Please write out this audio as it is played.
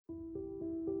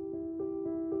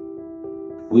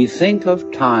We think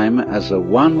of time as a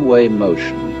one-way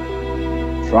motion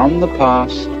from the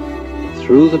past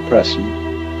through the present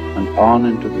and on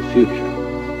into the future.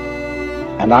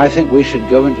 And I think we should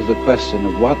go into the question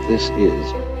of what this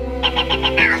is.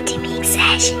 UltiMix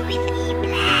session with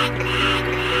E-Blvck.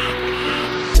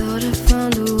 Thought I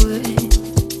found a way.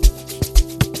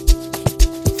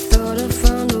 Thought I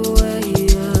found a way,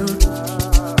 yeah.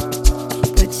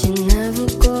 But you never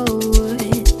go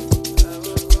away.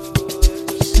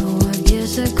 So I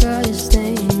guess I gotta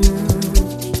stay now.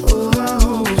 Oh, I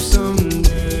hope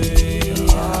someday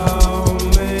I'll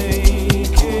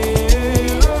make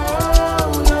it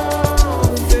all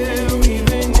out there,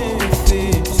 even if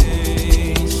it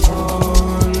takes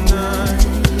all night.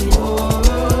 All I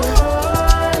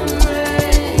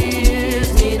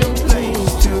need a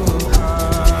place to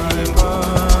hide,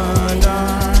 but I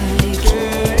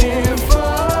can't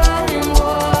find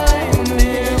one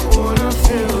near when I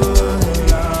feel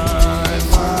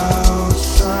alive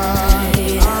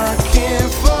outside. I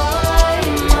can't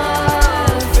find my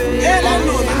face.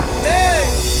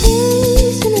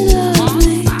 Isn't it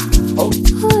lovely? All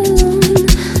alone,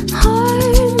 heart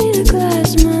made of glass,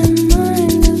 my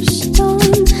mind of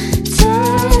stone.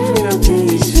 Tear me to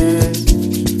pieces,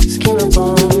 skin and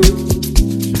bone.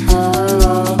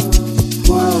 Hello,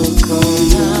 welcome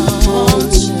home.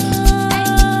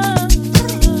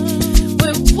 We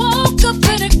woke up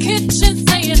in the kitchen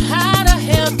saying, how the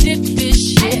hell did this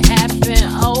shit happen?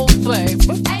 Oh, baby.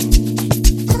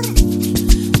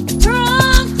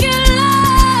 Drunk in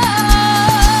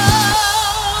love.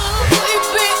 We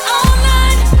be all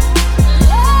night.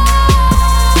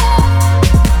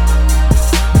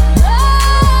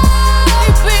 We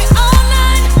be all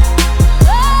night.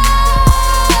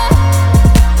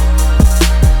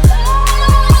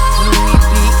 We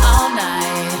be all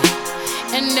night.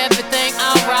 And everything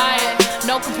alright.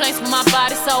 No complaints with my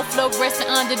body, so fluorescent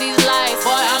under these lights.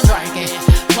 Boy, I'm drinking,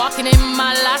 walking in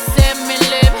my life,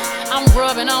 7-Eleven. I'm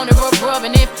rubbing on it,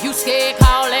 rubbing. If you scared,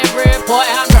 call that rib. Boy,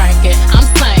 I'm drinking, I'm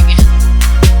singing.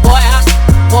 Boy, I'm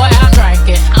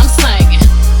drinking, I'm singing.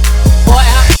 Boy,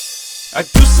 I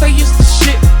do say it's the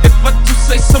shit if I do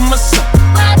say so myself.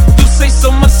 Do say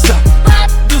so myself.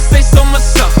 Do say so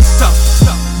myself.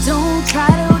 Don't try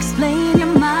to explain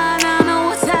your mind, I know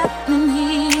what's happening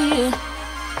here.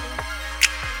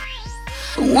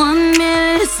 1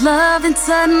 minute it's love, and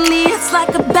suddenly it's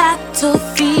like a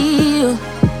battlefield.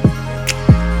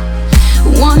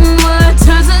 One word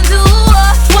turns into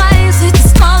war. Why is it the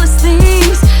smallest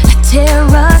things that tear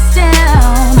us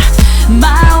down?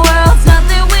 My world's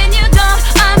nothing when you're gone.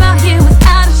 I'm out here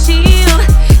without a shield,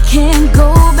 can't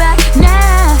go back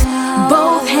now.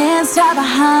 Both hands tied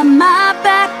behind my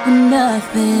back with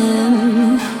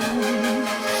nothing.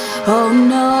 Oh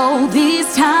no,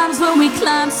 these times when we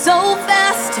climb so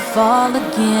fast to fall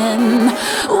again.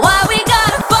 Why we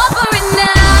gotta fall for it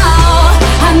now?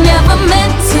 I never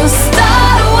meant to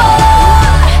start a war.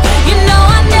 You know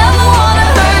I never wanna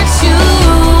hurt you.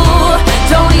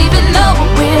 Don't even know what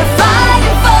we're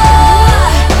fighting for.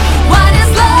 Why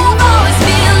does love always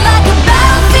feel like a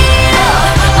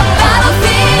battlefield? A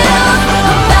battlefield,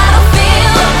 a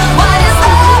battlefield. Why does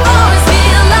love always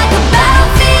feel like a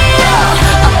battlefield?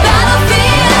 A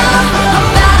battlefield, a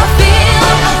battlefield.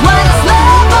 Why does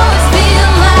love always feel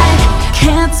like?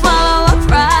 Can't swallow our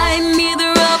pride, neither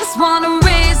of us wanna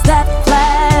raise that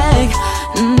flag.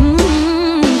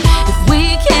 If we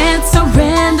can't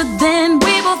surrender, then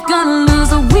we both gonna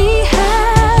lose what we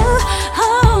have.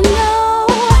 Oh no,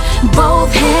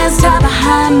 both hands tied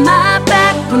behind my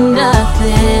back with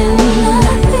nothing.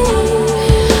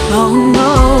 Oh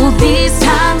no, these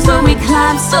times when we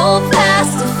climb so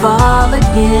fast to fall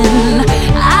again.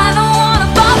 I don't wanna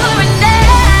fall for it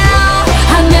now.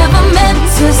 I never meant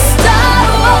to start a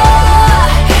war.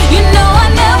 You know I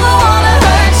never wanna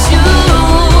hurt you.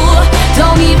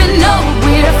 Don't even know what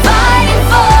we're fighting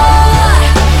for.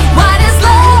 Why does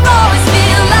love always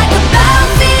feel like a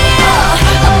battlefield?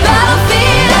 A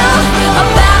battlefield, a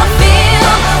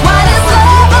battlefield. Why does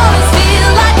love always feel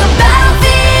like a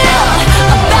battlefield?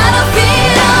 A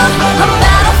battlefield, a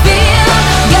battlefield.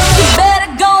 Guess you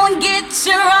better go and get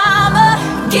your armor.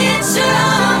 Get your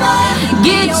armor.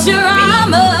 Get your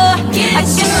armor. I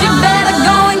guess you better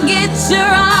go and get your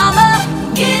armor.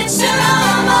 Get your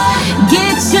armor.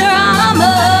 Get your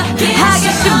armor. I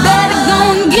guess you better go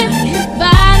and get your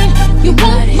body. You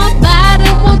want my body,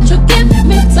 won't you give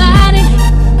me body?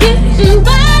 Give me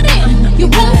body. You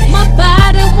want my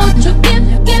body, won't you give?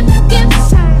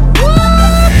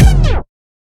 Woo!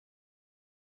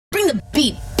 Bring the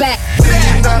beat back.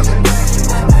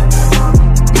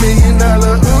 $1 million,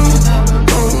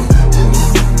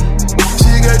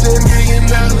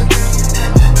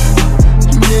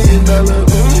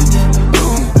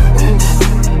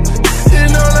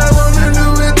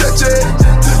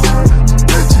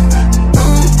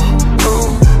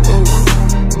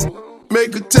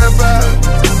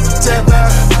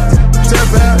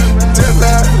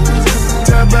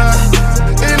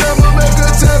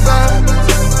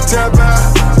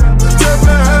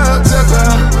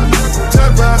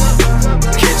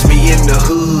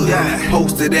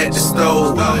 posted at the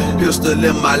store. Pistol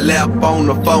in my lap on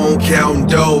the phone, counting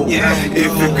dough.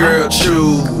 If your girl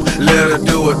choose, let her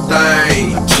do a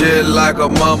thing. Chill like a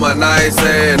mama, nice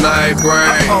and night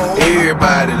brain.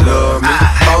 Everybody love me,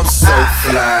 I'm so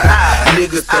fly.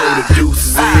 Niggas throw the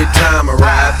deuces every time I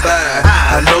ride by.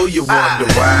 I know you wonder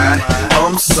why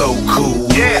I'm so cool.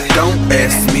 Don't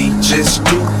ask me, just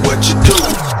do what you do.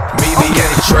 Meet me in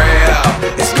the trap,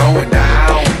 it's going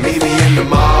down. Meet me in the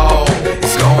mall,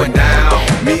 it's going down.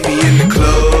 Meet me in the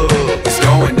club, it's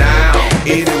going down.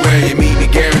 Anywhere you meet me,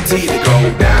 guaranteed to go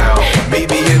down. Meet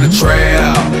me in the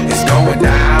trap, it's going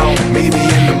down. Meet me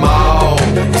in the mall,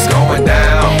 it's going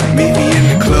down. Meet me in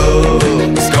the club,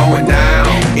 it's going down.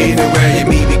 Anywhere you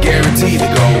meet me, guaranteed to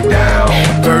go down.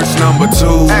 Verse number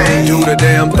 2, do the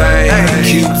damn thing.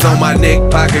 Cubes on my neck,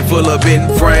 pocket full of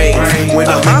bent frames. When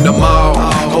I'm in the mall,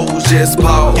 hoes just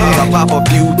pause. I pop a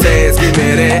few tags, give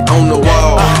me that on the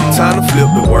wall. Time to flip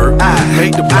the work,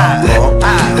 make the block long.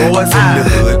 Boys in the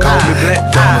hood, call me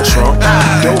Black Donald Trump.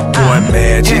 Dope boy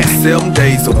magic, 7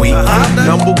 days a week.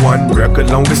 Number 1 record,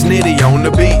 longest nitty on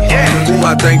the beat. Who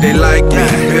I think they like me,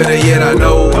 better yet I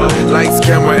know. Lights,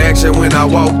 camera, action when I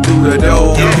walk through the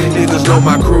door. Niggas know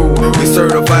my crew, we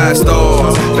certified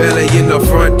stars. Belly in the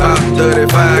front, up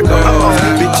 35 cars.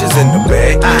 Bitches in the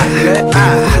back, black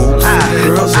in hoops.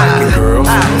 Girls liking girls,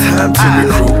 time to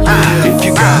recruit. If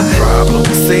you got a problem,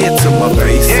 say it to my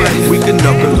face. We can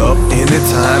knuckle up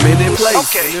anytime, any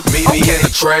place. Meet me in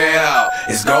the trap,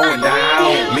 it's going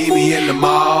down. Meet me in the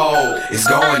mall, it's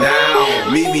going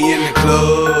down. Meet me in the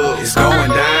club, it's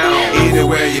going down.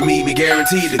 Anywhere you meet me,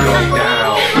 guaranteed to go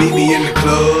down. Meet me in the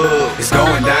club, it's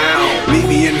going down. Meet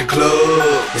me in the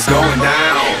club, it's going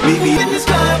down. Meet me in the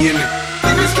club, in the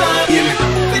club, in the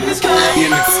club, in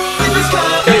the club.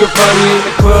 You can find me in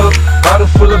the club, bottle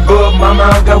full of bub. Mama,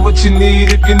 I got what you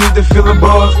need if you need to feel a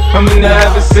buzz. I'm in the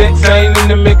having sex, I ain't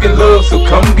into making love. So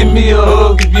come give me a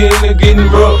hug if you're into getting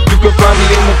rough. You can find me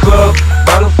in the club,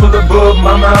 bottle full of bub.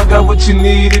 Mama, I got what you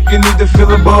need if you need to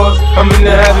feel a buzz. I'm in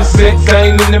the having sex, I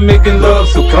ain't into making love.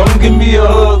 So come give me a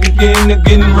hug if you're into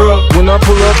getting rough. When I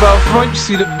pull up out front, you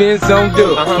see the Benz on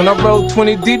dub. When I roll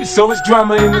 20 deep, it's always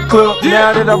drama in the club.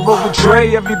 Now that I roll with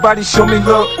Dre, everybody show me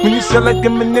love. When you sell like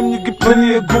Eminem, you get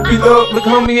plenty of groupie love. Look,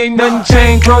 homie, ain't nothing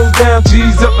changed. Close down,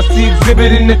 G's up. I see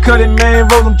exhibit in the cutting, man.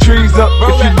 Roll them trees up.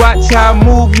 If you watch how I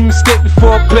move, you mistake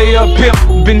before I play up here.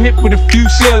 Been hit with a few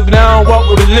shells, but I don't walk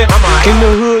with a limp. In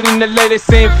the hood, in the LA, they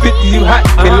saying 50, you hot.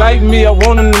 They like me, I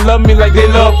want them to love me like they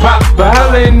love pop. But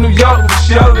holla in New York with the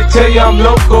show, they tell you I'm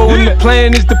local. And the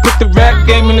plan is to put the rap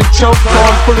game in the choke.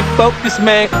 I'm fully focused,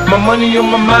 man. My money on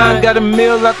my mind, got a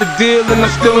meal out the deal, and I'm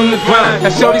still in the grind. Now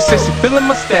shorty says she feeling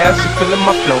my style, she feeling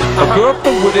my flow. A girl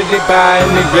from Wooded, they buy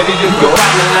and they ready to go.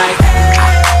 Like,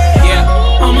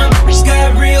 yeah, all my bitches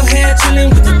got real hair, chillin'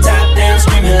 with the top down,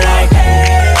 screaming like,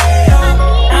 hey,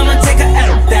 oh. I'ma take her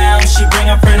out down, she bring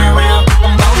her friend around,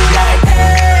 I'm both like,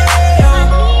 hey,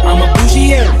 oh. I'm a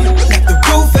bougie, yeah, like the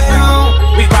roof at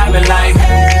home. We vibing like,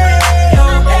 hey,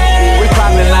 oh, hey. We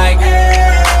vibing like,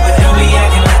 hey, but don't be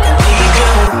acting like I need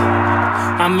you.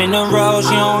 I'm in the road,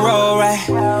 she don't roll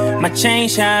right. My chain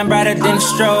shine brighter than a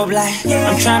strobe light.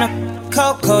 I'm tryna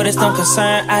Coco, this don't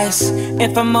concern ice.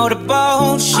 If I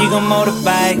motorboat, she gon'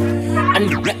 motorbike.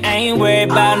 I ain't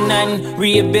worried about nothing.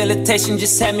 Rehabilitation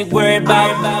just had me worried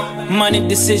about money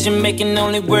decision making,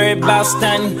 only worried about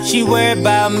stunning. She worried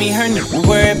about me, her nigga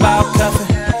worried about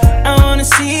cuffing. I wanna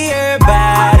see her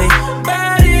body.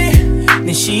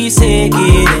 Then she said,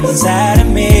 get inside of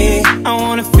me. I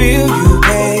wanna feel you,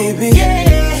 baby.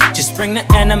 Just bring the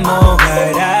animal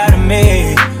right out of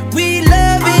me. We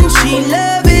loving, she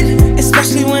love it,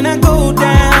 especially when I go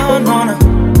down on her.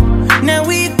 Now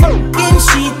we fucking,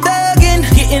 she thuggin',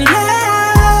 getting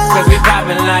loud. Cause we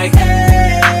poppin' like,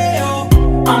 hey, oh.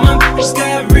 All my bitches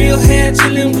got real hair,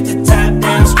 chillin' with the top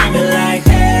down, screamin' like,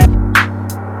 hey.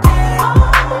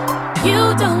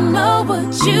 You don't know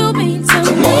what you mean to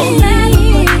me.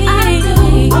 I do.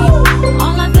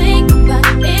 All I think about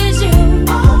is you.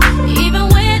 Even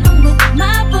when I'm with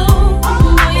my boo,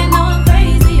 boy, you know I'm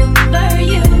crazy over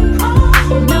you.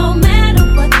 No matter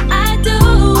what I do,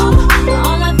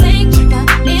 all I think about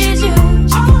is you.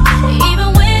 Even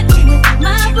when I'm with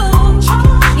my boo,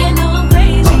 you know I'm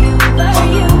crazy over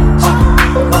you.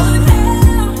 What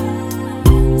hell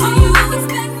do you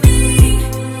expect me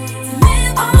to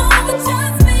live on with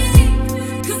just me?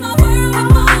 'Cause my world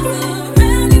revolves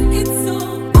around you. It's so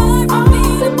hard for me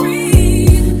to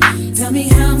breathe. Tell me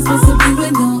how I'm supposed to be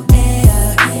with no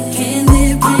air. Can't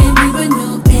live, can't breathe with no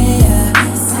air.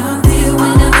 It's how I feel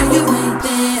whenever you ain't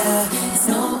there. It's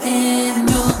no air,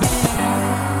 no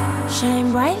air.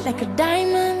 Shine bright like a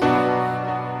diamond.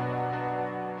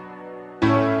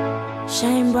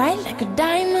 shine bright like a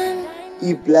diamond.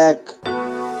 E-Blvck,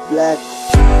 black.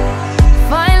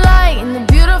 Fine light in the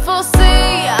beautiful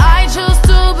sea. I choose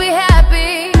to be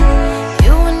happy.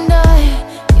 You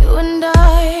and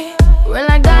I, we're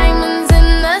like diamonds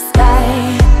in the sky.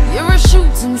 You're a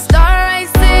shooting star, I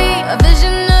see, a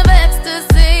vision of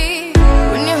ecstasy.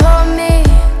 When you hold me,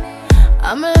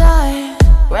 I'm alive.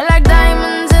 We're like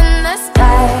diamonds in the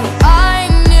sky. I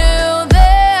knew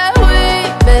that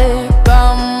we'd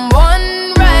become one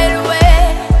right away.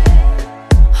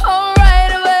 Oh,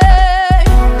 right away.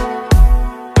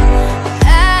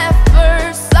 At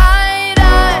first sight, I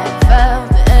felt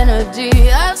the energy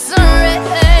of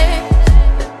surrender.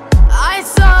 I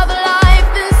saw the life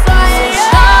inside you.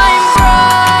 Shine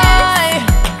bright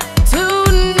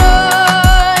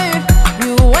tonight.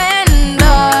 You and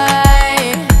I,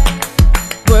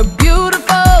 we're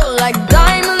beautiful like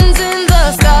diamonds in the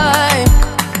sky.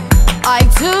 Eye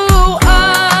to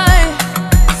eye,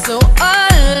 so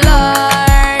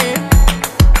alive.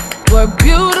 We're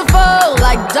beautiful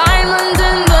like diamonds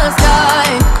in the sky.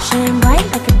 Shine bright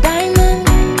like a diamond.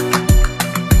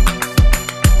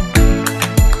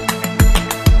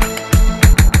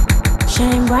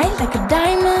 Shine bright like a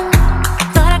diamond.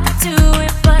 Thought I could do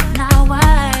it, but now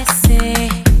I see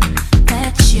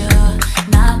that you're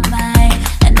not mine,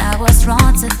 and I was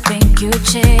wrong to think you'd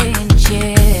change.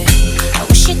 Yeah, I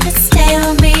wish you could stay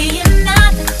on me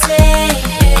another day.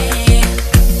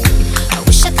 I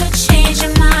wish I could change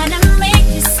your mind and make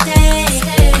you stay.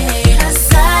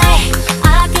 'Cause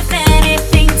I'd give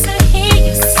anything to hear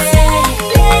you say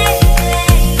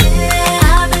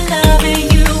I've been loving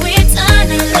you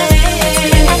eternally.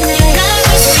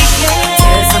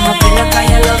 Tears on my pillow 'cause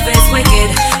your love is wicked.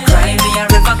 Cry me a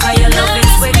river 'cause your love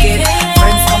is wicked.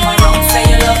 Friends come around say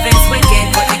your love is wicked,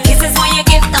 but the kisses when you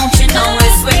give, don't you know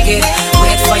it's wicked?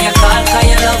 Wait for your call 'cause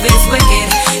your love is wicked.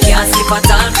 Can't sleep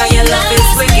at all 'cause your love is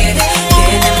wicked.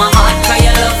 Pain in my heart 'cause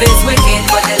your love is wicked,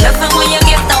 but the love when you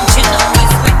give, don't you know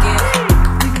it's wicked?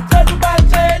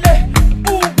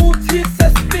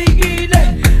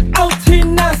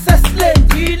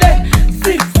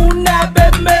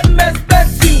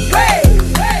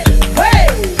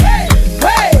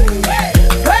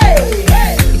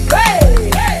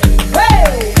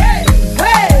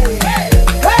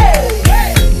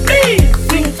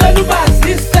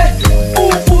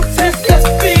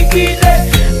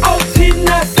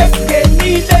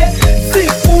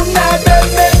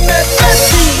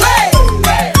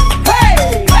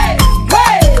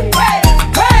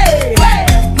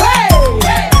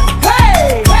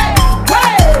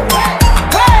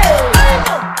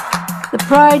 The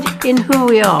pride in who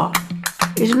we are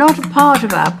is not a part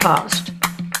of our past.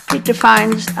 It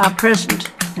defines our present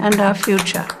and our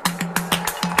future.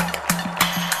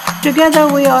 Together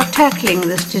we are tackling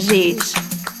this disease,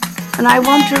 and I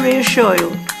want to reassure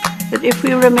you that if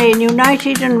we remain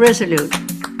united and resolute,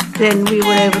 then we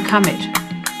will overcome it.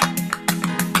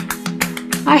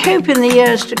 I hope in the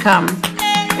years to come,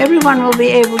 everyone will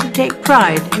be able to take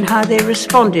pride in how they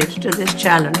responded to this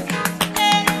challenge.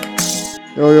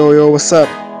 Yo, what's up?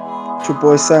 It's your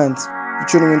boy Sans. You're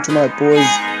tuning into my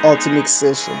boys' UltiMix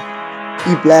session.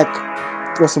 E-Blvck,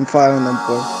 throw some fire on them,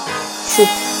 boy. Shoot.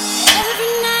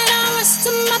 Every night I rush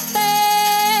to my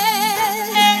bed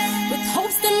with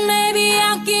hopes that maybe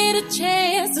I'll get a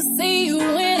chance to see you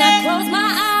when I close my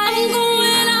eyes. I'm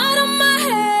going out of my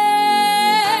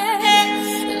head,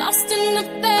 lost in a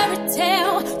fairy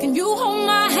tale. Can you hold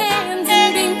my hands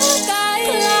and be my guide?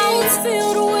 Clouds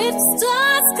filled with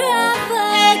stars cover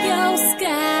your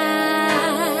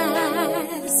skies,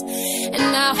 and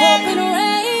I hope it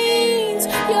rains.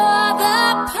 You're the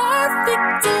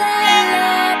perfect lullaby.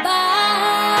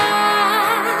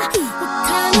 What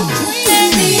kind of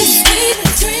dream is sweet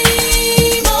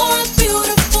dream or a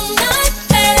beautiful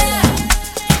nightmare?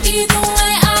 Either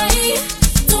way, I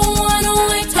don't wanna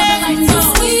wake up like no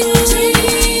sweet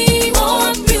dream or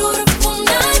a beautiful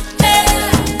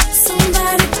nightmare.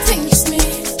 Somebody pinch me.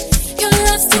 Your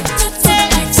love's too good to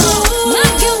let go. My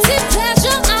guilty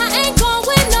pleasure, I ain't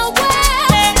going nowhere.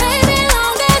 Baby,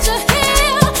 long as you're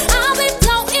here, I'll be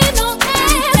floating on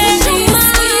air. You're my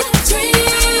sweet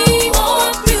dream or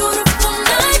a beautiful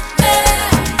nightmare.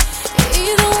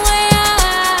 Either way,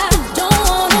 I don't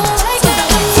wanna wake up.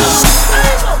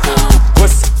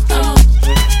 What's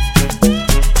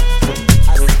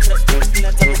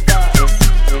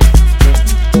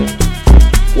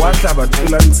up,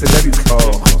 Tulan Sedari?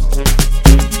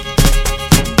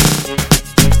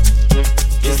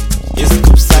 It's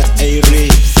upside Airy.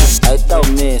 I don't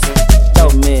miss.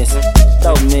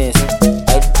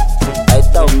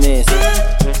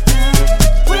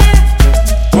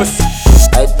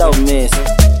 I don't miss.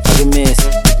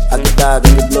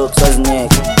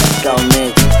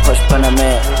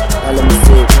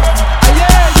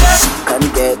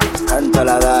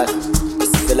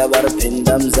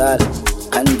 Kamzala,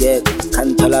 can get,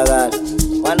 can tolagala.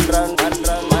 One run.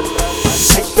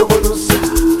 Sitogolusa,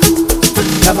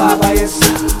 Nababa yesa,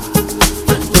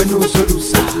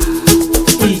 Wenusolusa,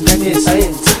 Igane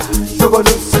science,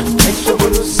 Togolusa,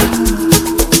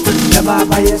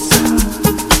 Nababa yesa,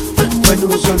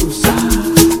 Wenusolusa,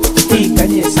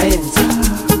 Igane science,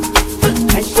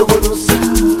 Togolusa,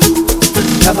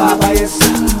 Nababa yesa,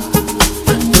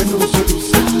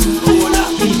 Wenusolusa,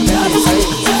 Igane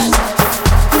science.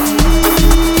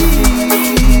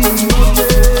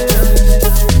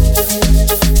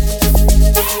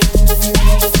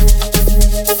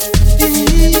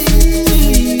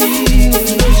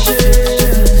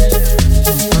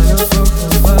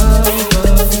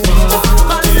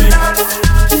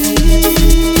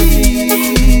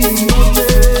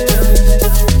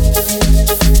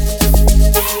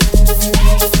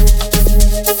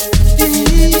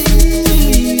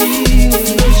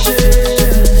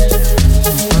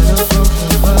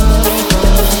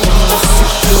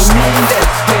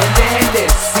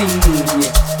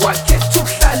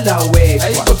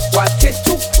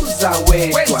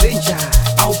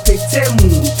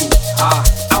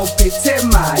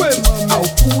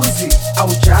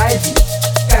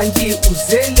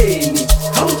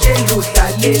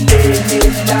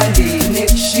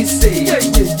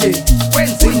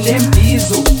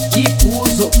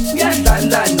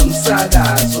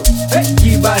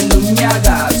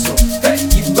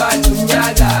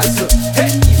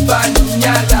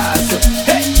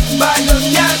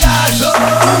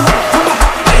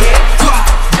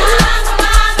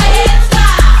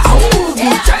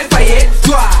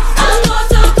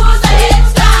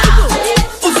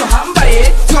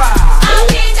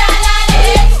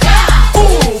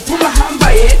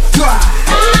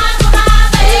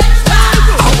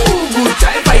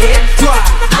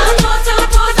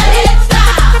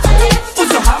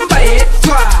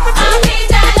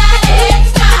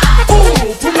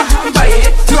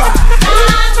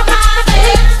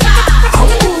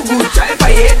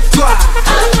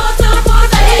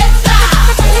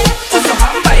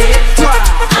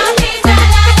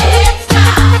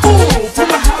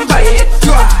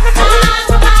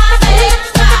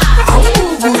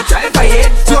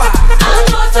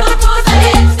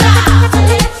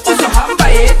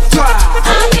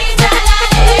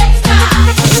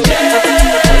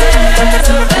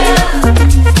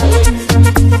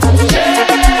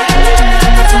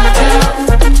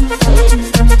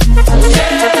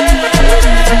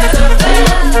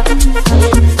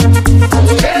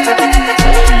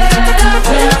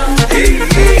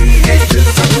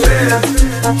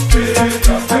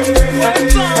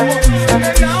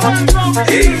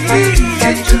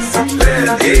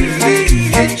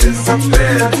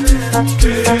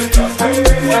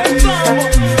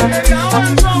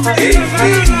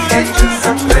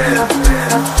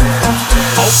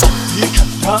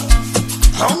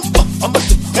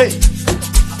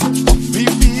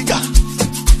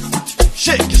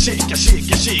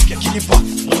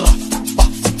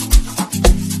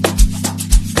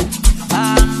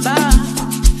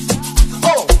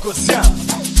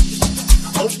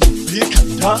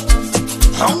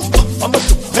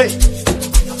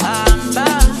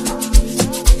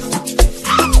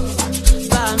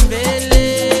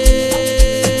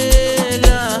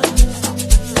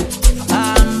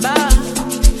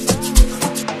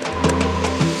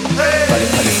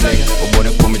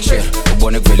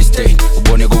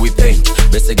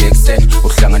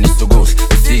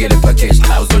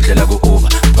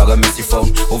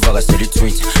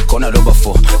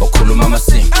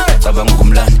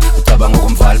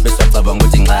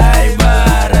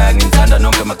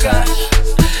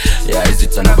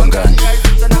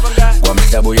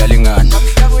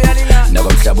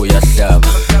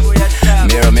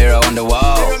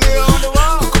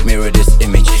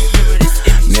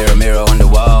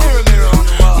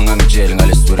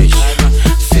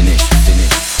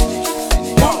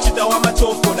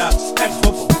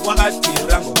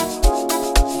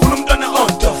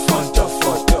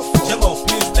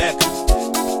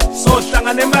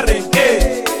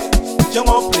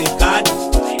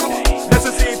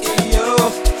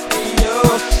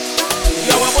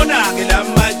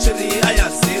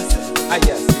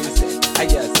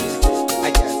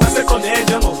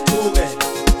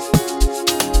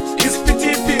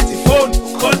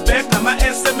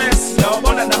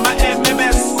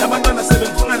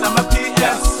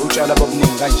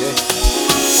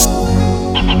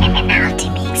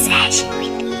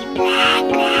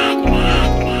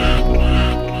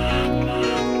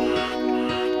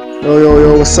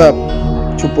 Yo, what's up?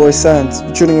 It's your boy Sans.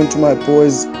 You're tuning into my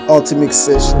boys' UltiMix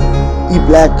session.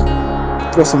 E-Blvck,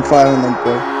 throw some fire on them,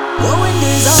 boy.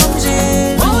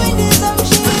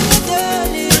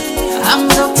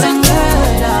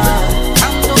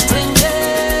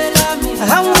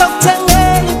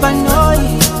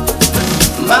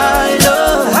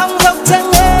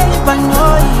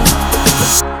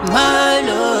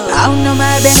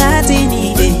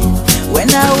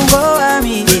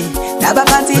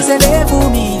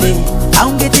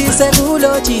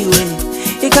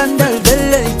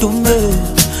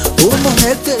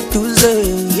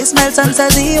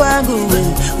 Msazi wangu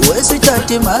we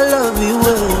sweetheart I love you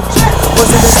we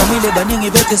Ozele samile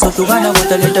baningi beke sohlukana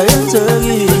wataleta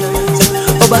yenzeki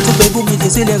Obathu bebu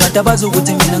ngidisile kanti abazi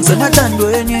ukuthi mina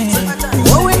ngisemathandweni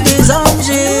Wowindiza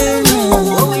umshini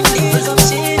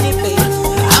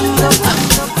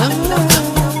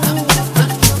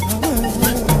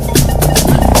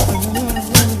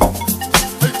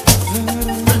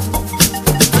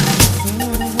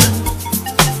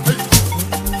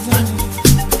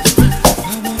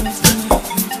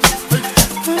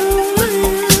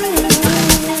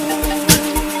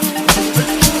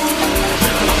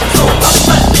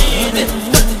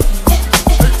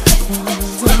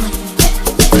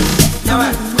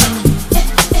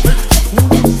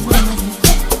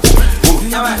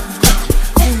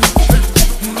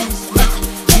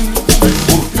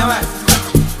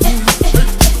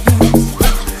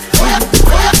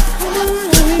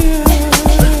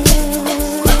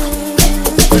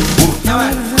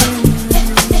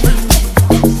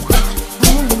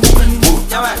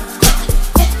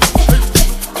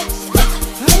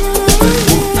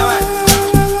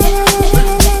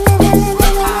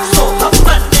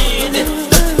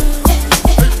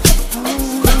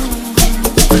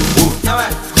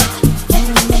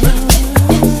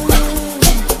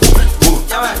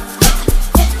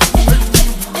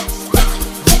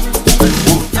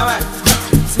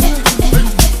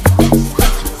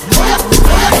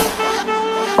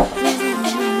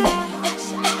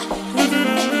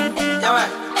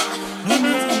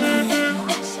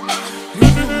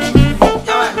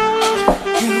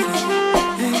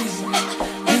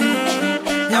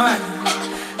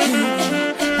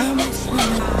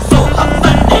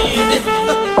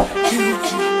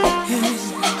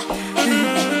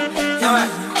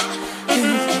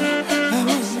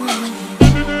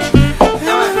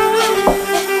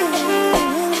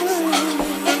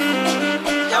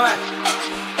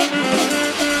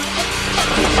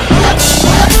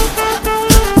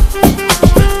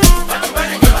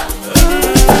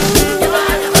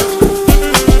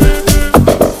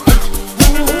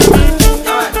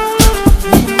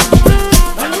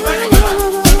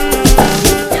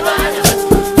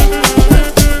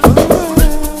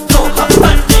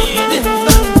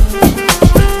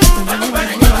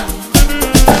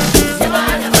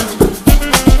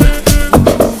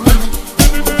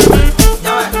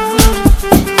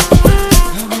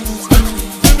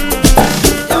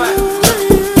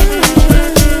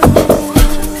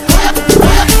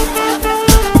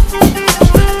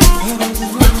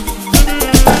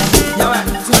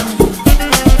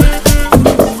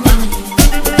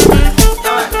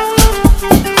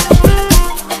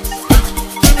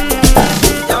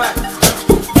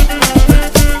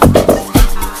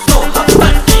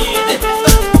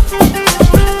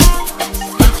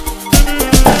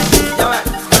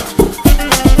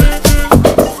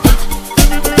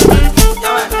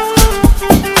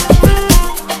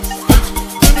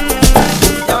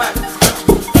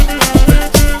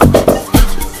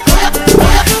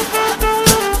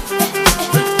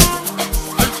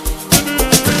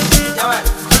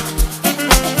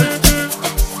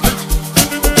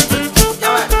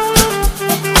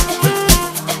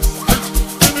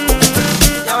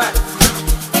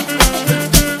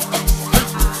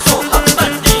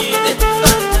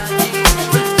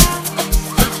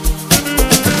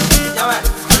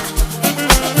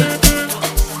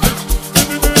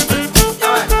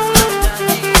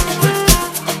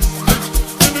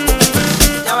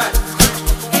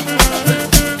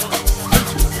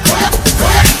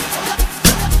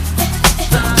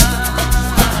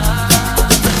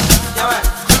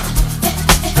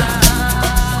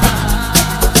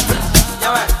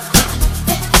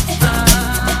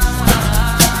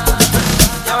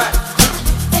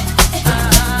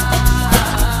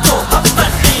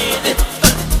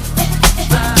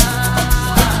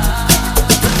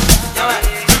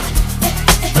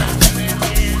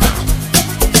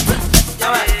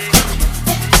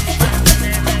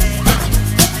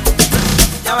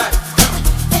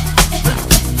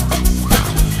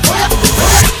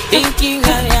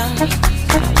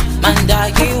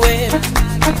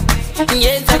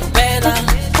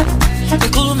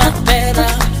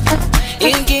baby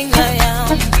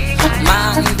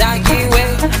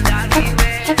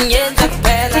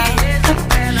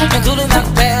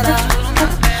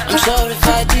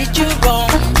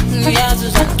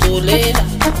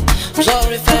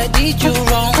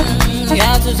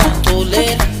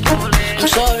I'm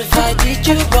sorry if I did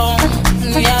you wrong.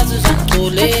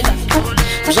 Yazuzantolela.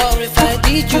 I'm sorry if I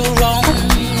did you wrong.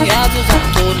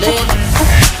 Yazuzantolela.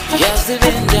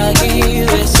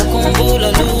 Yazibendakiwe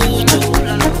sakumbula lutho.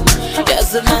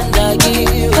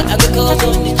 Yazimandakiwe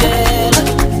akekuzonditshela.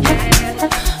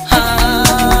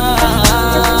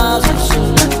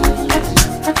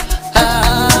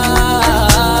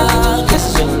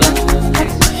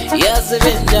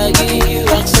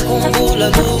 Yazibendakiwe sakumbula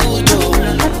lutho.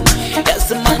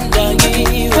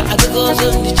 Yazimandakiwe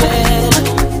akekuzonditshela.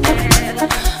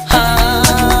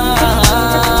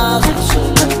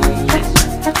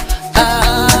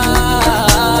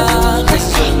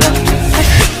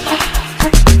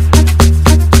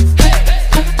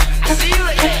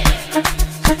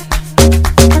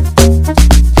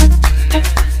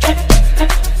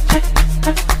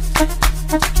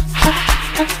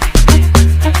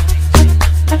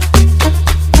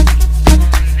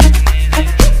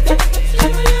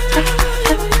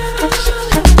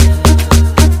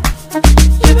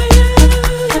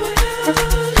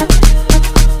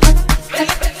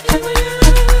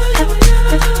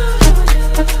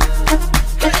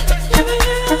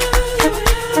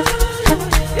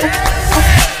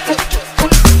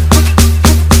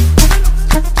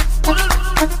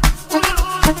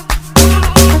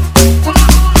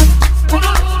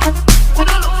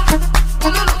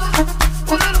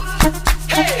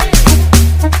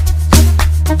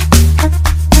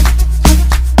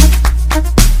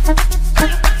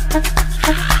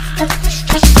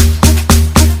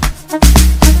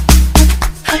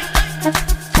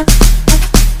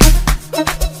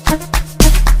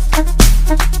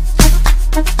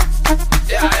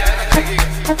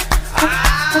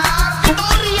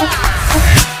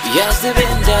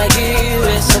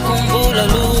 Yazibendakiwe sakumbula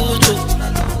lutho.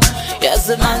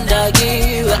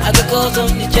 Yazimandakiwe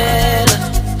akekuzonditshela.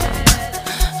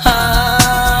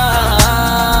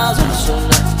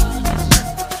 Zosola.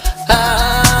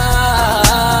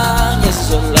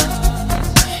 Ngesola.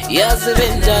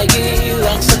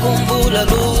 Yazibendakiwe sakumbula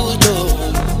lutho.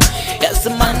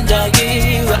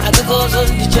 Yazimandakiwe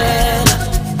akekuzonditshela.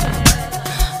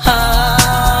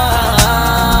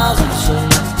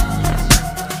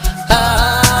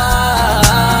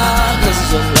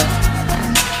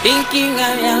 Inkinga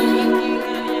yami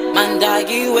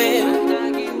mandakiwe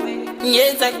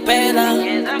yenza kuphela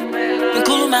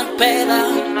ngikhuluma kuphela.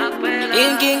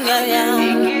 Inkinga yami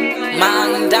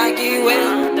mandakiwe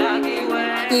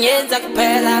yenza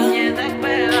kuphela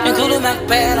ngikhuluma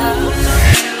kuphela.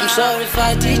 I'm sorry if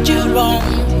I did you wrong.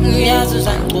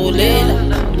 Yazuzantolela.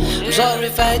 I'm sorry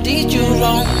if I did you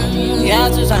wrong.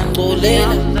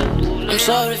 Yazuzantolela. I'm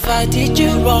sorry if I did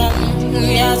you wrong.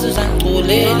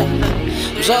 Yazuzantolela.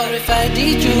 I'm sorry if I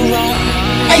did you wrong.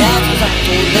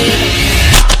 Yazuzantolela.